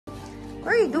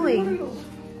What are you doing?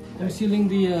 I'm sealing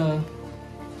the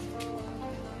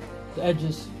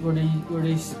edges where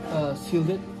they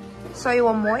sealed it. So you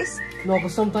want moist? No,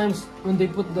 because sometimes when they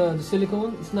put the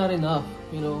silicone, it's not enough,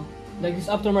 you know. Like these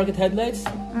aftermarket headlights,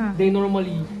 they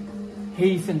normally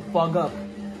haze and fog up,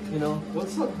 you know.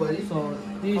 What's up, buddy? So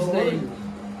these days,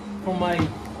 from my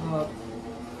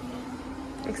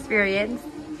experience.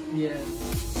 Yeah.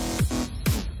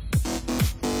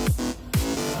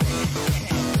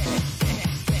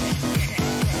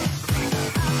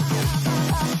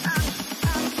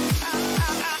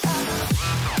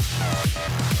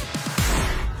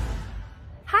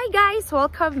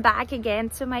 Welcome back again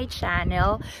to my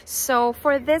channel. So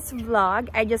for this vlog,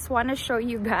 I just want to show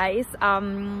you guys it's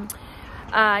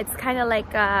kind of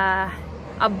like a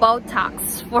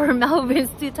Botox for Melvin's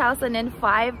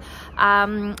 2005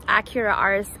 Acura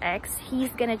RSX.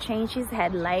 He's gonna change his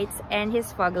headlights and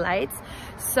his fog lights.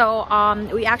 So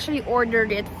we actually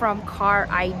ordered it from Car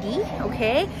ID,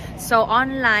 okay, so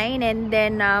online, and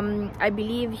then I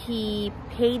believe he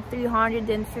paid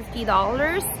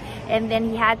 $350, and then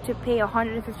he had to pay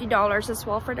 $150 as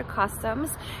well for the customs,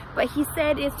 but he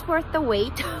said it's worth the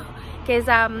wait because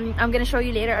I'm gonna show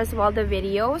you later as well the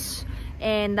videos.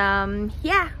 And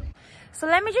yeah, so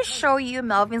let me just show you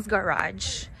Melvin's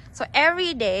garage. So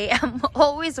every day I'm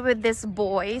always with these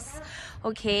boys,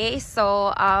 okay.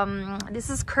 So this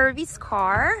is Kirby's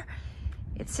car,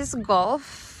 it's his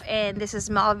Golf, and this is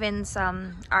Melvin's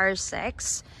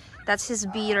RSX. That's his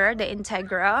beater, the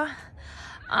Integra.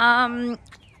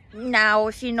 Now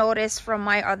if you notice from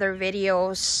my other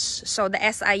videos, so the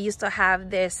SI used to have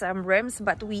this rims,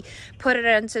 but we put it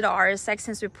into the RSX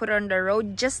since we put it on the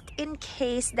road just in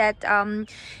case that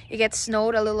it gets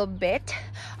snowed a little bit.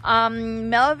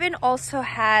 Melvin also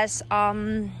has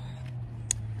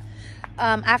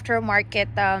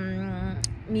aftermarket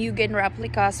Mugen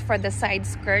replicas for the side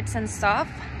skirts and stuff,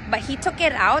 but he took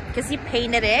it out because he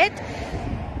painted it.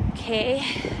 Okay,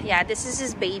 yeah, this is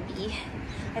his baby.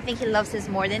 I think he loves this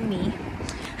more than me.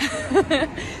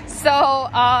 So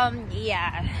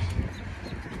yeah,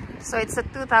 so it's a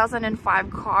 2005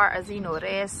 car. As you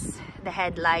notice, the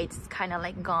headlights kind of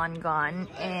like gone,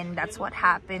 and that's what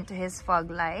happened to his fog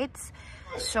lights.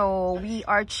 So we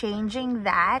are changing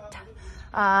that.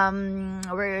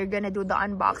 We're gonna do the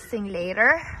unboxing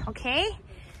later, okay?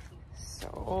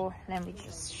 So let me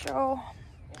just show.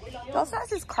 It also has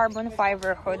this carbon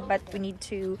fiber hood, but we need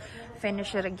to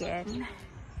finish it again.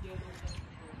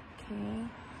 Okay.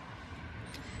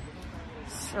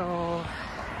 So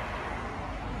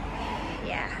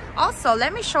yeah, also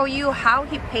let me show you how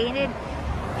he painted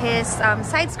his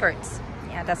side skirts.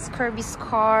 Yeah, that's Kirby's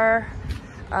car.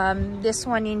 This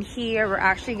one in here, we're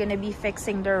actually gonna be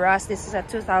fixing the rust. This is a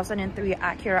 2003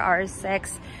 Acura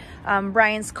RSX.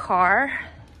 Brian's car.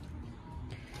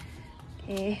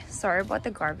 Okay, sorry about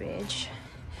the garbage.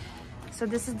 So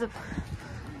this is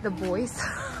the boys.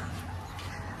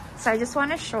 So I just want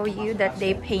to show you that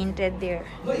they painted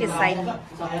his side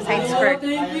skirt.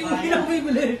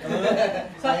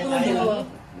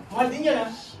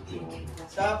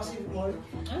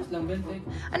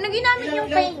 Ano ginamit yung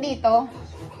paint dito?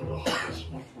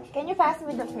 Can you pass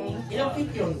me the paint?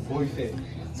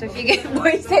 So if you get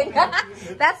Boysen,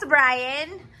 that's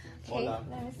Brian. Okay,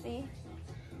 let me see.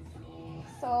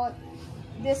 So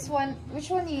this one,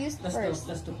 which one you used first?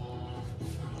 That's two.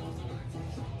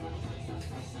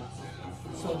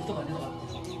 So dito ka.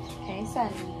 Okay,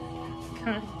 son.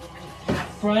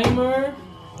 Primer.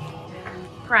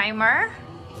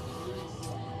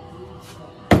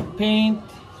 Paint.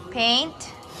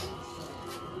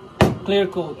 Clear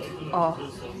coat. Oh,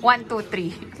 1, 2, 3.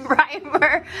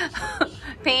 Primer,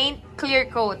 paint, clear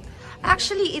coat.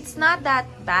 Actually, it's not that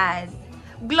bad.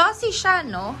 Glossy siya,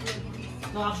 no?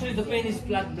 No, actually the paint is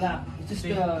flat black. It's just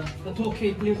the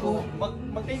 2K clear coat.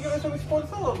 Mag-thank you na sa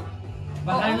sponsor.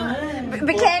 Baka naman.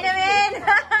 Bikini naman.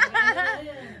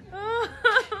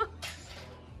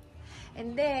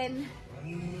 And then,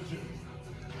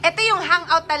 ito yung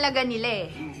hangout talaga nila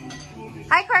eh.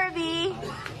 Hi, Kirby.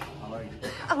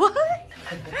 What?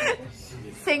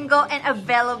 Single and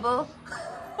available.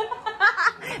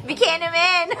 Bikini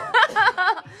man.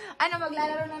 Ano,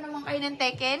 maglalaro na naman kayo ng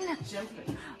Tekken?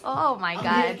 Oh my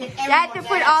God. You had to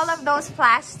put all of those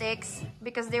plastics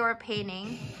because they were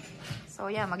painting. So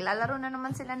yeah, maglalaro na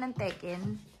naman sila ng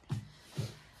Tekken.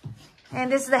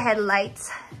 And this is the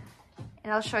headlights.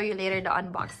 And I'll show you later the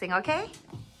unboxing, okay?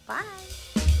 Bye!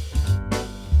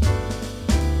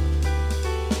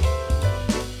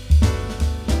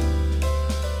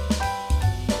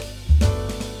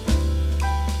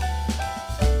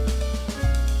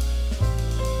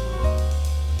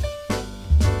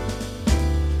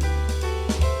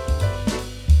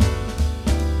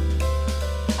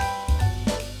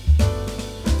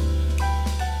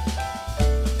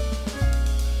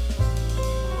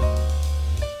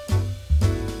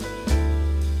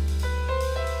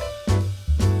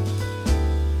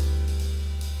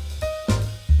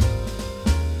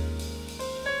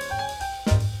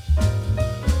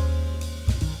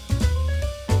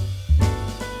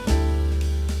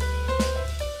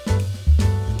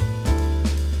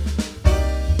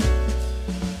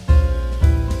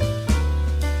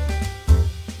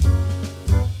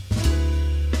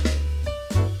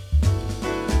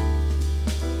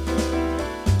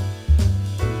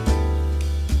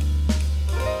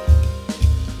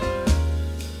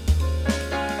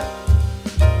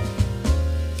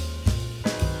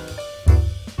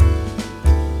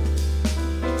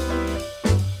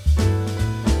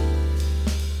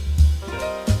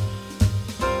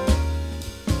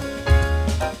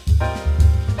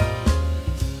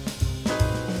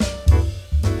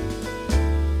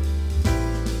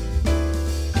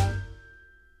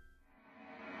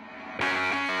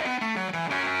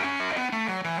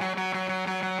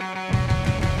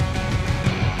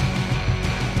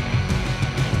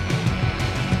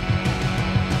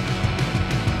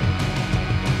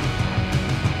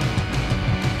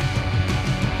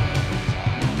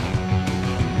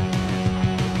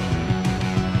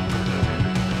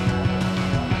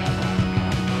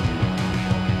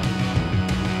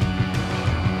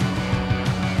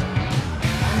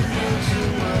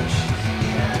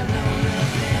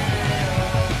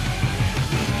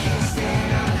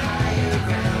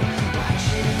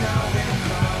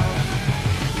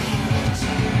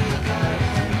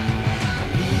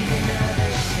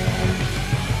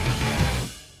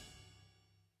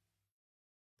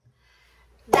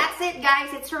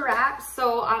 it's a wrap.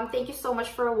 So thank you so much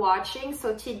for watching.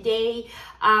 So today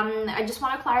I just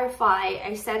want to clarify,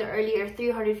 I said earlier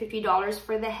 $350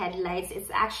 for the headlights. It's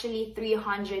actually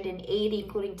 $380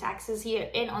 including taxes here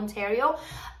in Ontario,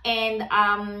 and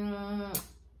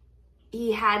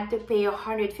he had to pay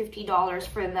 $150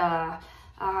 for the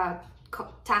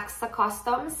tax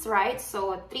customs, right?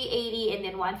 So $380 and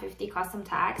then $150 custom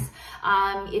tax.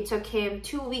 It took him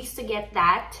 2 weeks to get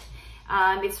that.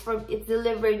 It's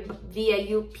delivered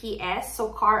via UPS. So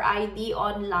Car ID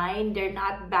online, they're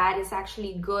not bad. It's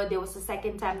actually good. There was the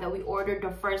second time that we ordered.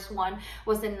 The first one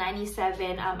was the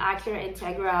 97 Acura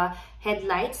Integra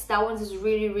headlights. That one is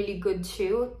really, really good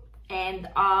too. And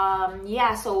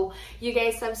yeah, so you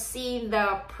guys have seen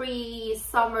the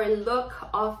pre-summer look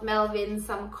of Melvin's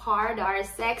car, the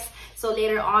RSX. So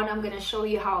later on, I'm gonna show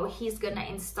you how he's gonna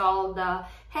install the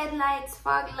headlights,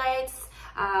 fog lights,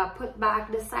 put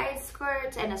back the side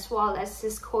skirts, and as well as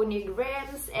his Koenig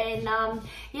rims. And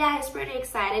yeah, he's pretty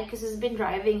excited because he's been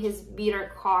driving his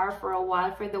beater car for a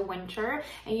while for the winter.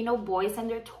 And you know, boys and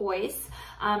their toys.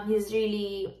 He's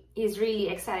really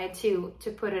excited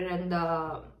to put it in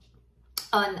the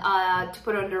to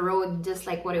put on the road, just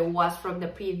like what it was from the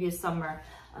previous summer.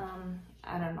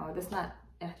 I don't know,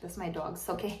 that's my dog's,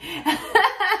 okay.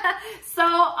 So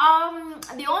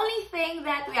the only thing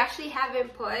that we actually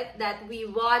haven't put that we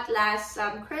bought last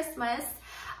Christmas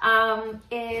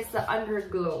is the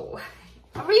underglow.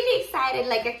 I'm really excited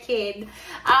like a kid.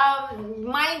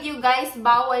 Mind you guys,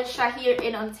 bawal siya here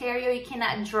in Ontario. You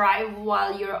cannot drive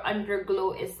while your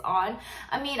underglow is on.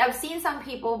 I mean, I've seen some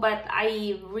people, but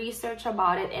I researched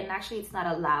about it and actually it's not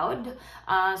allowed.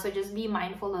 So just be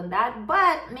mindful on that.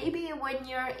 But maybe when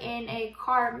you're in a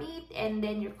car meet and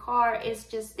then your car is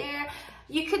just there,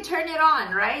 you could turn it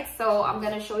on, right? So I'm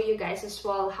gonna show you guys as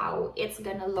well how it's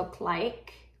gonna look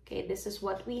like. Okay, this is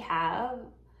what we have.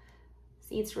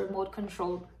 It's remote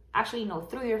controlled, actually no,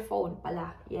 through your phone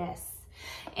pala, yes.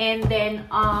 And then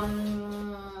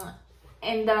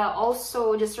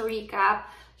also just to recap,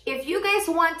 if you guys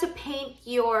want to paint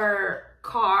your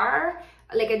car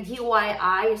like a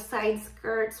DIY, your side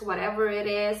skirts, whatever it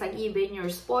is, like even your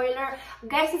spoiler,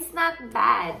 guys, it's not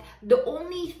bad. The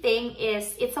only thing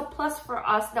is, it's a plus for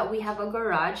us that we have a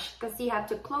garage, because you have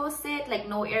to close it, like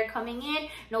no air coming in,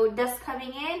 no dust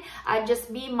coming in.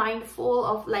 Just be mindful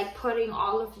of like putting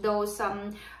all of those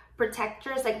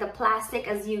protectors, like the plastic,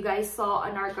 as you guys saw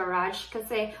in our garage,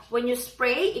 because when you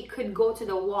spray, it could go to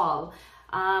the wall.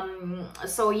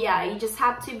 So yeah, you just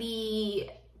have to be,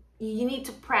 you need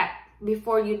to prep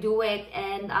before you do it.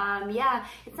 And yeah,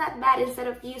 it's not bad. Instead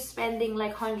of you spending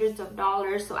like hundreds of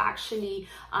dollars to actually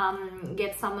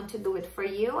get someone to do it for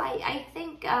you, I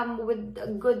think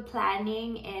with good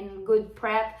planning and good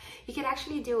prep, you can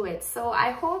actually do it. So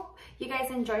I hope you guys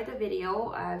enjoyed the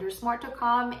video. There's more to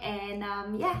come, and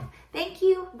yeah, thank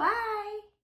you, bye.